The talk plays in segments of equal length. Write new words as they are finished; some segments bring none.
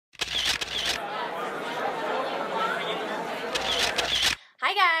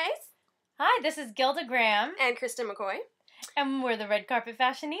Hi, this is Gilda Graham. And Kristin McCoy. And we're the Red Carpet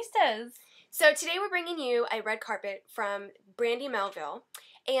Fashionistas. So today we're bringing you a red carpet from Brandy Melville.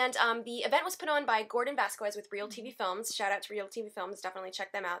 And the event was put on by Vasquez with RealTVfilms. Shout out to RealTVfilms. Definitely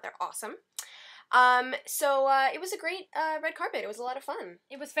check them out. They're awesome. It was a great red carpet. It was a lot of fun.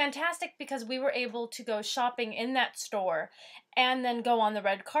 It was fantastic because we were able to go shopping in that store and then go on the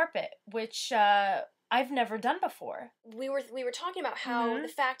red carpet, which I've never done before. We were talking about how the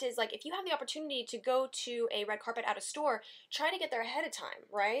fact is, like, if you have the opportunity to go to a red carpet at a store, try to get there ahead of time,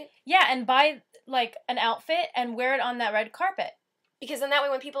 right? Yeah, and buy, like, an outfit and wear it on that red carpet. Because then that way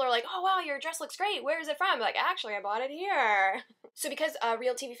when people are like, oh, wow, your dress looks great, where is it from? Like, actually, I bought it here. So because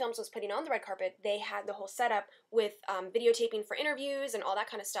RealTVfilms was putting on the red carpet, they had the whole setup with videotaping for interviews and all that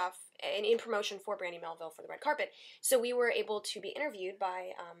kind of stuff, and in promotion for Brandy Melville for the red carpet. So we were able to be interviewed by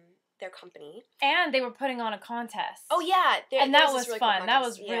their company. And they were putting on a contest. Oh, yeah. And that was really fun. That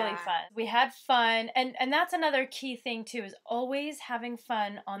was really fun. We had fun. And that's another key thing, too, is always having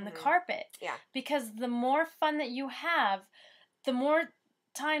fun on the carpet. Yeah. Because the more fun that you have, the more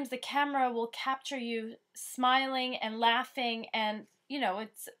times the camera will capture you smiling and laughing, and, you know,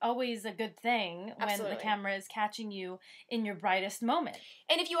 it's always a good thing when the camera is catching you in your brightest moment.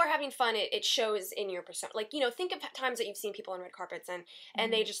 And if you are having fun, it shows in your persona. Like, you know, think of times that you've seen people on red carpets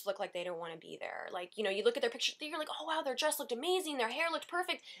and they just look like they don't want to be there. Like, you know, you look at their picture, you're like, oh, wow, their dress looked amazing, their hair looked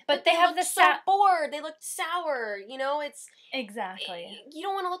perfect. But they have so bored. They looked sour. You know, it's... Exactly. You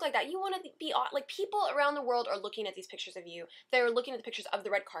don't want to look like that. You want to be... Like, people around the world are looking at these pictures of you. They're looking at the pictures of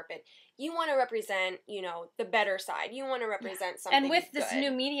the red carpet. You want to represent, you know, the better side. You want to represent something. And with this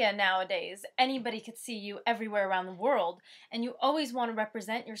new media nowadays, anybody could see you everywhere around the world, and you always want to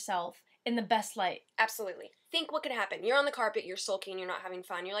represent yourself in the best light. Absolutely. Think what could happen. You're on the carpet, you're sulking, you're not having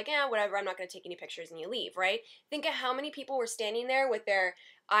fun. You're like, yeah, whatever, I'm not going to take any pictures, and you leave, right? Think of how many people were standing there with their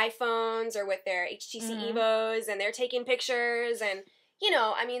iPhones or with their HTC Evos, and they're taking pictures, and... You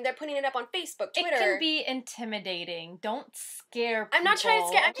know, I mean, they're putting it up on Facebook, Twitter. It can be intimidating. Don't scare people. I'm not trying to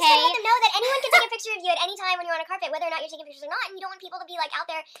scare. I'm just trying to let them know that anyone can take a picture of you at any time when you're on a carpet, whether or not you're taking pictures or not, and you don't want people to be, like, out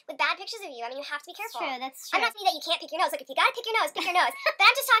there with bad pictures of you. I mean, you have to be careful. That's true. I'm not saying that you can't pick your nose. Like, if you gotta pick your nose, pick your nose. But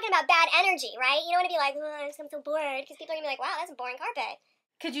I'm just talking about bad energy, right? You don't want to be like, oh, I'm so bored, because people are going to be like, wow, that's a boring carpet.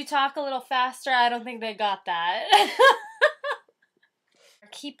 Could you talk a little faster? I don't think they got that. Our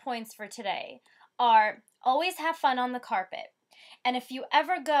key points for today are always have fun on the carpet. And if you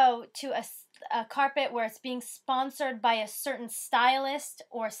ever go to a carpet where it's being sponsored by a certain stylist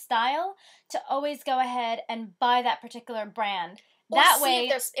or style, to always go ahead and buy that particular brand. That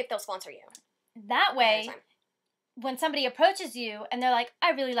way, if they'll sponsor you. That way, when somebody approaches you and they're like, I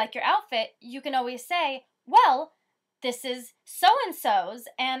really like your outfit, you can always say, well, this is so-and-so's,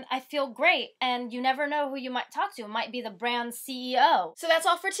 and I feel great, and you never know who you might talk to. It might be the brand's CEO. So that's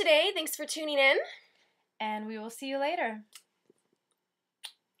all for today. Thanks for tuning in. And we will see you later.